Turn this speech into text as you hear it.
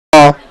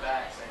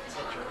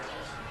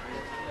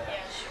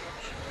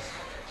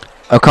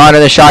O'Connor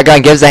in the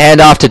shotgun gives the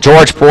handoff to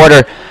George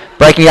Porter,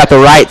 breaking up the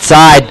right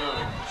side.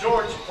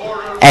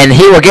 And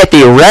he will get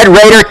the Red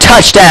Raider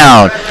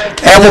touchdown.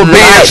 That will be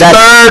his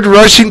third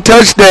rushing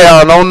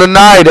touchdown on the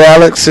night,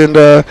 Alex. And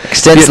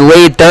extends the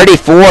lead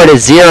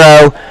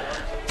 34-0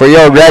 for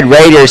your Red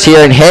Raiders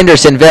here in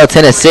Hendersonville,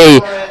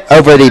 Tennessee,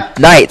 over the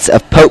Knights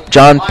of Pope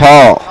John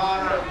Paul.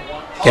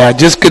 Yeah,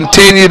 just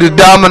continue to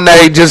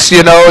dominate. Just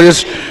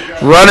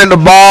running the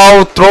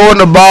ball, throwing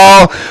the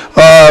ball,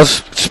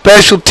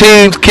 special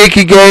teams,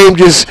 kicking game,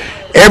 just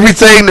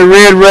everything the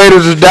Red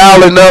Raiders are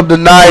dialing up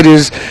tonight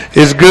is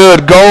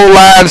good. Goal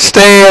line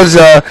stands,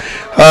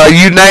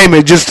 you name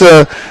it. Just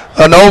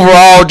an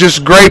overall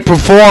just great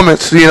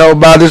performance,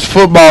 by this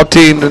football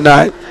team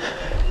tonight.